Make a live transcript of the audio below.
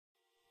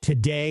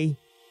Today,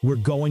 we're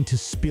going to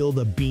spill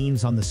the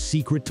beans on the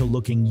secret to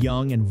looking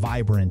young and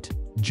vibrant,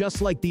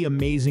 just like the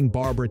amazing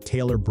Barbara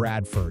Taylor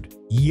Bradford.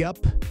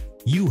 Yup,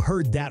 you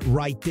heard that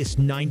right. This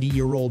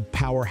 90-year-old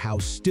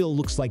powerhouse still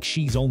looks like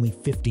she's only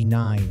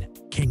 59.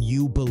 Can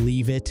you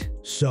believe it?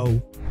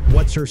 So,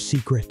 what's her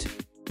secret?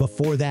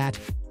 Before that,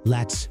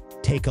 let's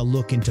take a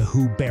look into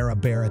who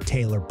Barbara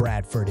Taylor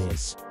Bradford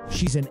is.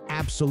 She's an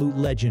absolute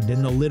legend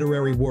in the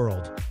literary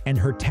world, and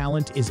her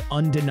talent is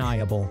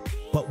undeniable.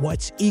 But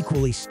what's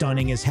equally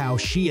stunning is how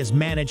she has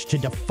managed to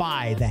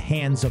defy the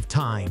hands of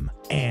time.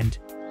 And,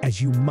 as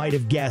you might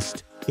have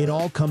guessed, it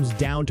all comes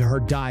down to her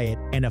diet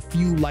and a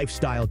few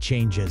lifestyle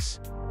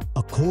changes.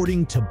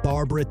 According to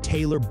Barbara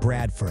Taylor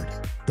Bradford,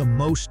 the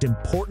most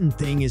important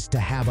thing is to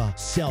have a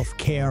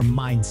self-care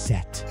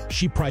mindset.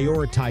 She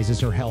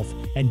prioritizes her health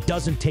and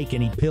doesn't take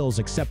any pills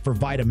except for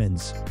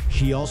vitamins.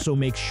 She also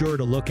makes sure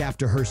to look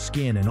after her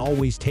skin and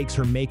always takes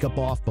her makeup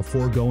off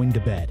before going to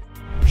bed.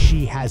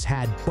 She has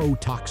had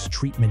Botox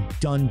treatment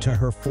done to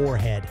her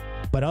forehead,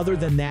 but other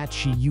than that,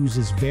 she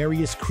uses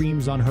various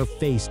creams on her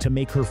face to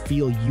make her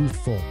feel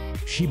youthful.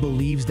 She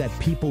believes that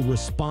people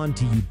respond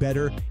to you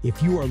better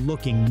if you are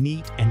looking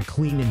neat and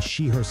clean, and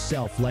she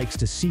herself likes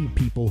to see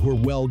people who are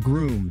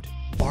well-groomed.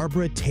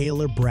 Barbara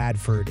Taylor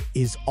Bradford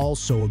is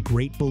also a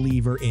great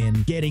believer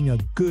in getting a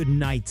good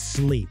night's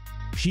sleep.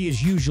 She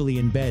is usually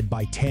in bed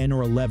by 10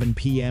 or 11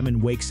 p.m.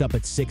 and wakes up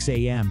at 6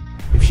 a.m.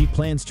 if she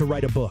plans to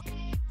write a book.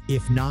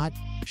 If not,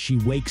 she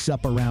wakes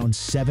up around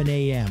 7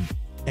 a.m.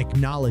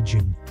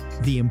 Acknowledging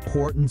the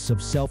importance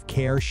of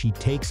self-care, she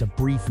takes a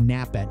brief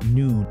nap at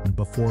noon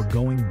before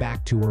going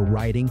back to her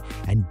writing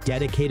and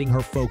dedicating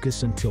her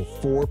focus until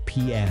 4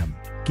 p.m.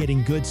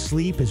 Getting good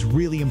sleep is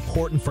really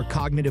important for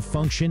cognitive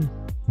function,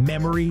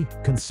 memory,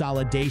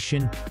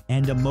 consolidation,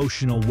 and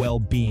emotional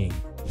well-being.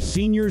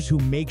 Seniors who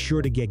make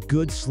sure to get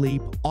good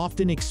sleep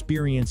often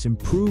experience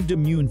improved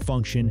immune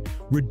function,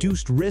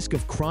 reduced risk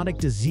of chronic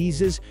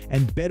diseases,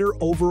 and better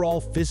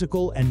overall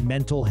physical and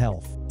mental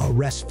health. A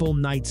restful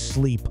night's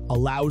sleep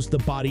allows the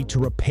body to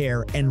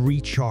repair and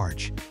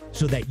recharge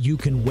so that you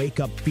can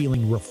wake up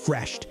feeling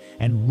refreshed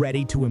and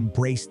ready to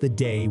embrace the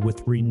day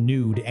with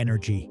renewed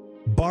energy.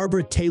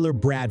 Barbara Taylor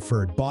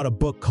Bradford bought a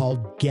book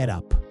called Get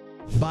Up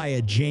by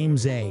a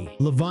James A.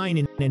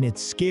 Levine, and it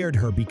scared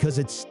her because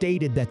it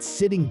stated that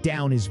sitting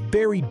down is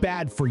very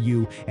bad for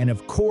you, and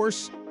of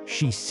course,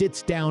 she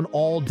sits down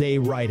all day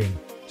writing,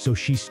 so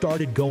she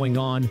started going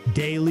on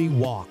daily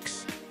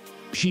walks.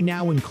 She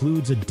now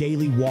includes a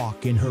daily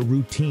walk in her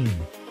routine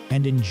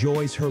and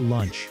enjoys her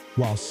lunch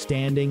while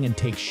standing and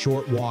takes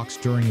short walks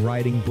during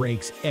writing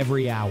breaks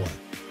every hour.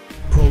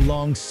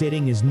 Prolonged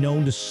sitting is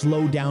known to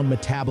slow down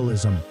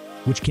metabolism,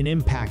 which can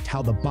impact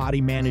how the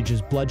body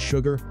manages blood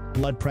sugar,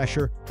 blood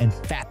pressure, and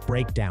fat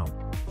breakdown.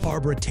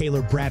 Barbara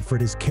Taylor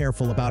Bradford is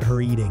careful about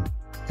her eating,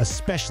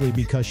 especially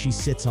because she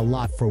sits a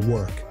lot for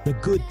work. The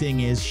good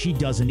thing is she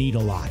doesn't eat a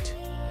lot.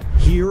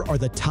 Here are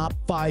the top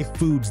 5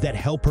 foods that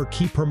help her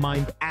keep her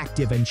mind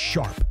active and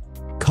sharp.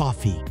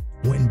 Coffee.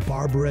 When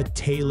Barbara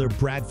Taylor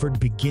Bradford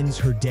begins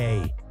her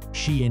day,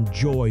 she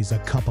enjoys a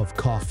cup of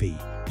coffee.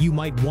 You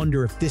might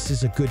wonder if this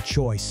is a good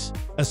choice,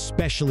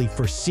 especially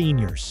for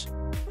seniors.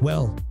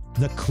 Well,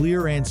 the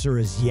clear answer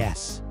is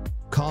yes.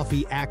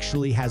 Coffee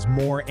actually has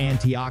more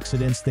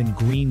antioxidants than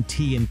green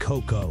tea and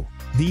cocoa.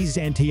 These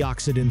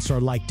antioxidants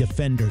are like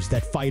defenders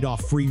that fight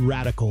off free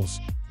radicals,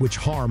 which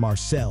harm our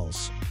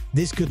cells.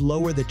 This could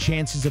lower the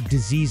chances of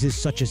diseases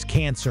such as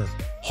cancer,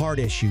 heart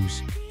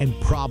issues, and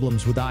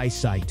problems with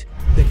eyesight.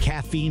 The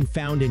caffeine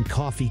found in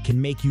coffee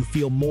can make you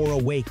feel more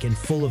awake and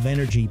full of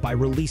energy by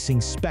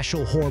releasing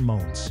special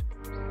hormones.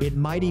 It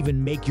might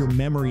even make your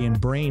memory and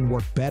brain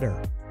work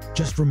better.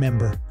 Just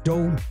remember,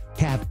 don't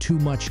have too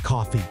much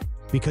coffee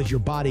because your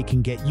body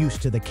can get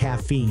used to the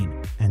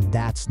caffeine, and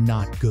that's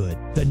not good.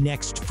 The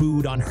next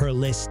food on her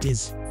list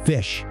is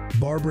fish.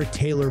 Barbara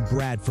Taylor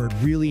Bradford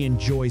really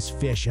enjoys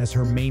fish as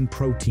her main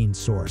protein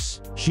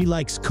source. She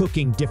likes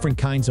cooking different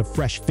kinds of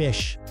fresh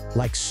fish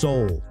like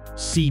sole,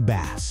 sea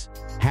bass,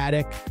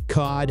 haddock,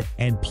 cod,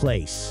 and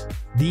plaice.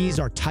 These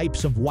are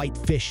types of white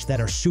fish that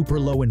are super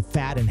low in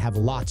fat and have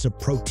lots of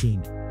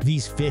protein.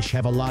 These fish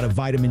have a lot of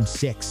vitamin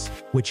 6,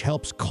 which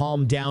helps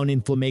calm down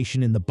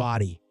inflammation in the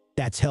body.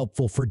 That's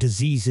helpful for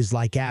diseases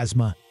like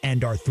asthma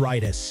and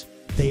arthritis.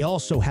 They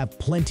also have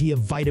plenty of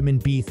vitamin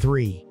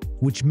B3,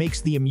 which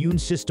makes the immune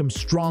system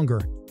stronger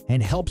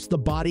and helps the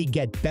body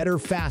get better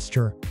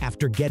faster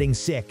after getting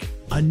sick.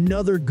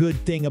 Another good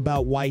thing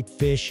about white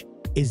fish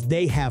is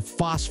they have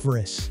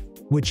phosphorus,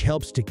 which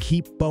helps to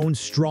keep bones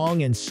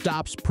strong and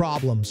stops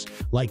problems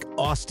like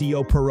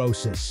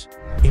osteoporosis.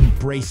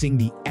 Embracing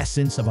the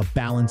essence of a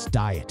balanced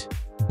diet,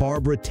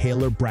 Barbara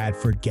Taylor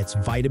Bradford gets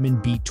vitamin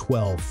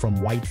B12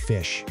 from white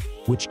fish,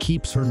 which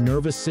keeps her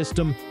nervous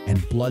system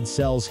and blood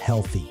cells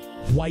healthy.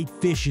 White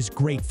fish is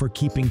great for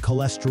keeping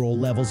cholesterol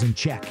levels in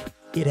check.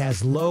 It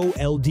has low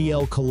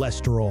LDL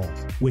cholesterol,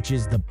 which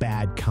is the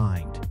bad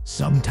kind.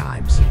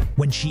 Sometimes,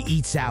 when she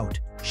eats out,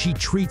 She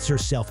treats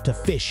herself to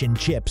fish and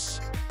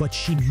chips, but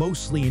she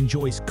mostly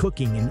enjoys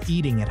cooking and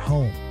eating at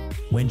home.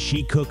 When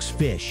she cooks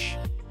fish,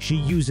 she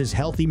uses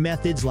healthy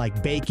methods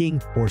like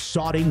baking or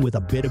sauteing with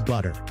a bit of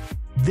butter.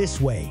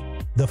 This way,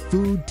 the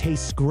food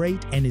tastes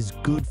great and is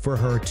good for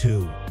her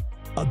too.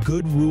 A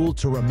good rule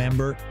to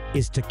remember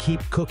is to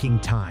keep cooking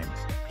time,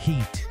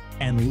 heat,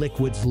 and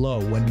liquids low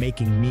when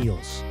making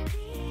meals.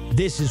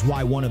 This is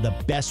why one of the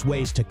best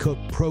ways to cook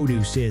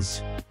produce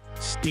is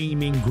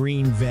steaming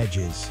green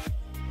veggies.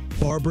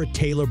 Barbara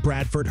Taylor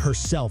Bradford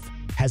herself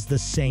has the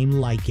same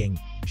liking.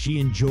 She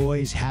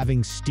enjoys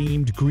having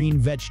steamed green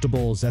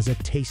vegetables as a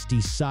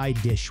tasty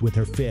side dish with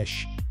her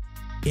fish.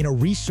 In a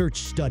research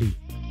study,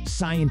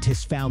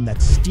 scientists found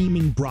that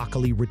steaming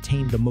broccoli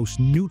retained the most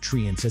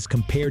nutrients as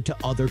compared to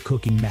other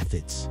cooking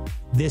methods.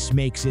 This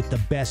makes it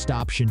the best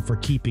option for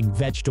keeping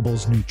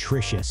vegetables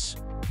nutritious.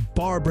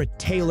 Barbara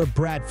Taylor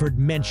Bradford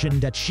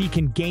mentioned that she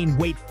can gain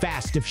weight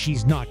fast if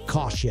she's not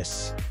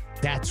cautious.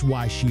 That's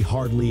why she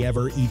hardly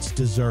ever eats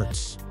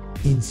desserts.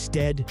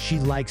 Instead, she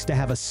likes to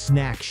have a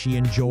snack she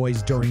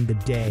enjoys during the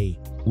day,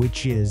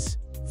 which is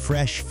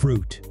fresh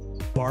fruit.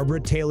 Barbara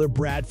Taylor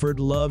Bradford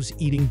loves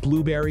eating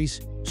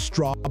blueberries,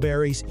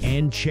 strawberries,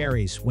 and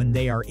cherries when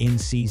they are in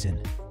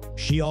season.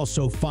 She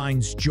also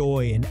finds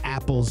joy in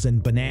apples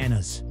and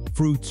bananas.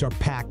 Fruits are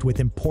packed with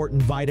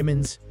important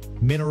vitamins,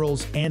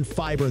 minerals, and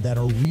fiber that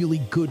are really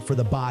good for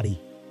the body.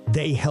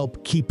 They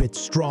help keep it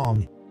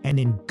strong and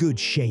in good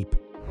shape.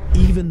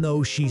 Even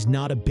though she's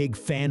not a big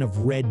fan of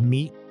red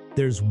meat,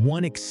 there's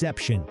one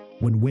exception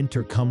when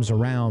winter comes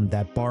around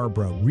that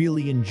Barbara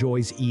really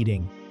enjoys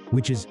eating,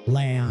 which is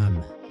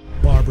lamb.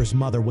 Barbara's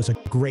mother was a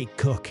great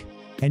cook,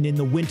 and in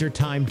the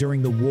wintertime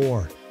during the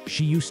war,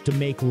 she used to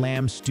make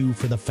lamb stew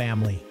for the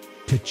family.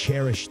 To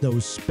cherish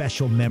those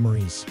special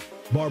memories,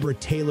 Barbara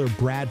Taylor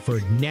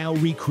Bradford now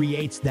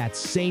recreates that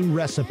same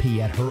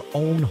recipe at her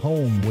own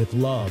home with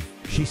love.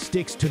 She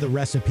sticks to the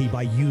recipe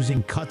by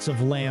using cuts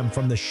of lamb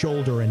from the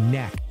shoulder and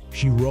neck.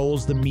 She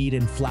rolls the meat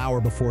in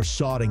flour before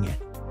sauteing it,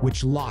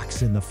 which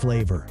locks in the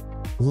flavor.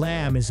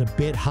 Lamb is a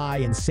bit high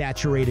in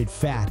saturated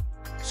fat,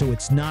 so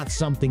it's not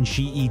something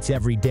she eats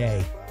every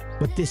day.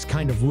 But this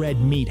kind of red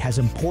meat has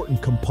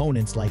important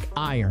components like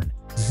iron,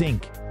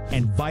 zinc,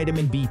 and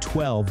vitamin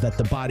B12 that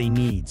the body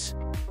needs.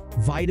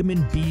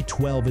 Vitamin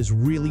B12 is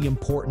really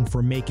important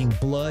for making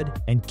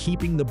blood and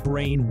keeping the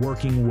brain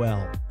working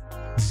well.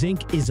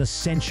 Zinc is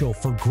essential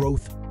for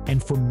growth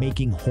and for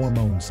making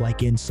hormones like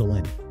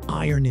insulin.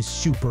 Iron is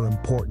super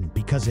important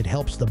because it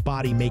helps the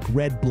body make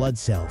red blood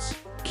cells,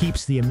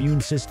 keeps the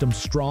immune system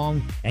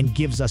strong, and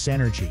gives us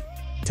energy.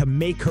 To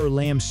make her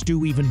lamb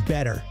stew even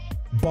better,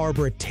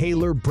 Barbara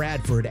Taylor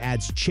Bradford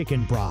adds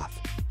chicken broth,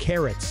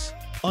 carrots,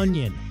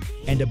 onion,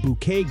 and a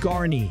bouquet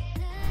garni.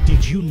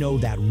 Did you know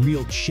that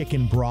real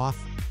chicken broth,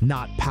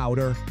 not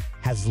powder,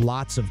 has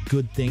lots of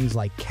good things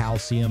like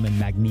calcium and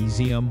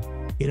magnesium?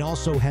 It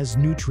also has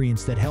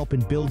nutrients that help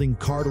in building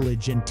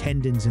cartilage and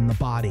tendons in the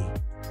body.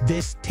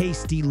 This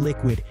tasty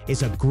liquid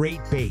is a great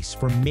base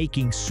for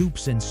making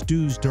soups and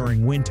stews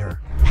during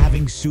winter.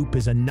 Having soup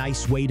is a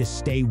nice way to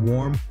stay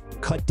warm,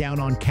 cut down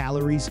on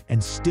calories,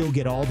 and still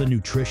get all the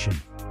nutrition.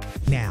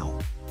 Now,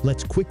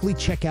 let's quickly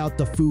check out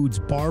the foods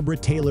Barbara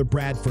Taylor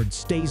Bradford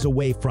stays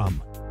away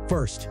from.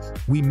 First,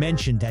 we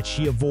mentioned that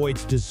she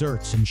avoids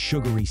desserts and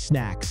sugary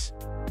snacks.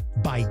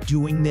 By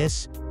doing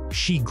this,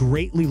 she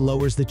greatly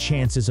lowers the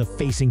chances of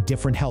facing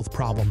different health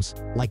problems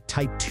like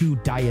type 2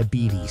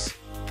 diabetes,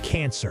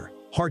 cancer,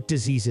 heart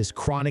diseases,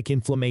 chronic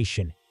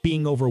inflammation,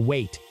 being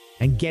overweight,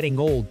 and getting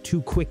old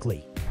too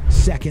quickly.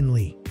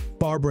 Secondly,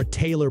 Barbara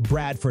Taylor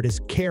Bradford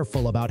is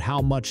careful about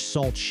how much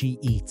salt she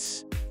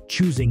eats,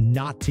 choosing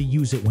not to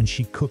use it when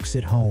she cooks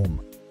at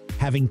home.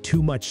 Having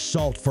too much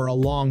salt for a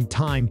long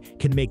time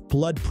can make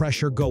blood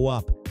pressure go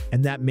up,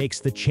 and that makes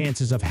the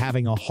chances of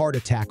having a heart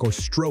attack or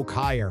stroke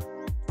higher.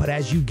 But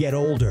as you get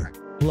older,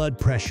 blood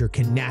pressure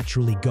can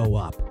naturally go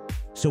up.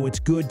 So it's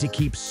good to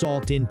keep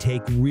salt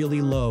intake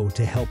really low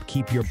to help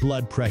keep your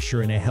blood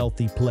pressure in a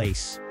healthy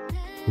place.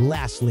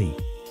 Lastly,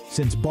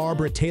 since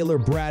Barbara Taylor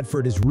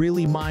Bradford is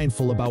really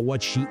mindful about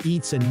what she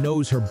eats and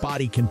knows her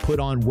body can put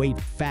on weight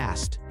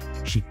fast,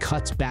 she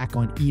cuts back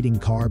on eating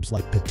carbs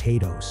like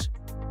potatoes.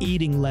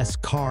 Eating less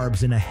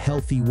carbs in a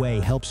healthy way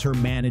helps her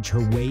manage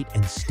her weight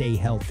and stay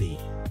healthy.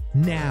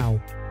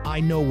 Now, I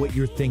know what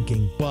you're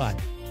thinking,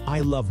 but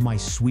I love my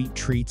sweet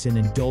treats and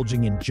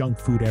indulging in junk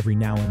food every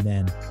now and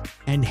then.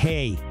 And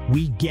hey,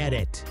 we get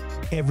it.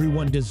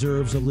 Everyone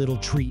deserves a little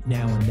treat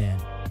now and then.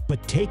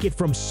 But take it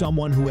from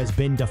someone who has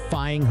been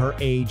defying her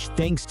age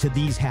thanks to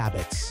these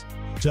habits.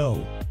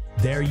 So,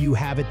 there you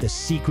have it, the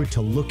secret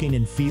to looking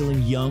and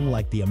feeling young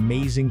like the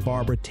amazing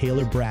Barbara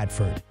Taylor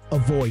Bradford.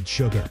 Avoid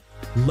sugar,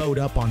 load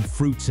up on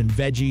fruits and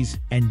veggies,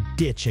 and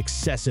ditch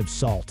excessive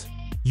salt.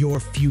 Your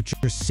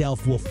future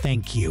self will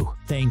thank you.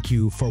 Thank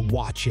you for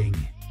watching.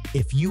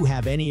 If you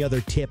have any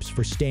other tips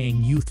for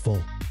staying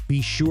youthful,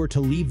 be sure to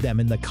leave them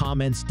in the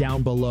comments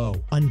down below.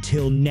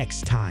 Until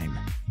next time,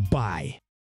 bye.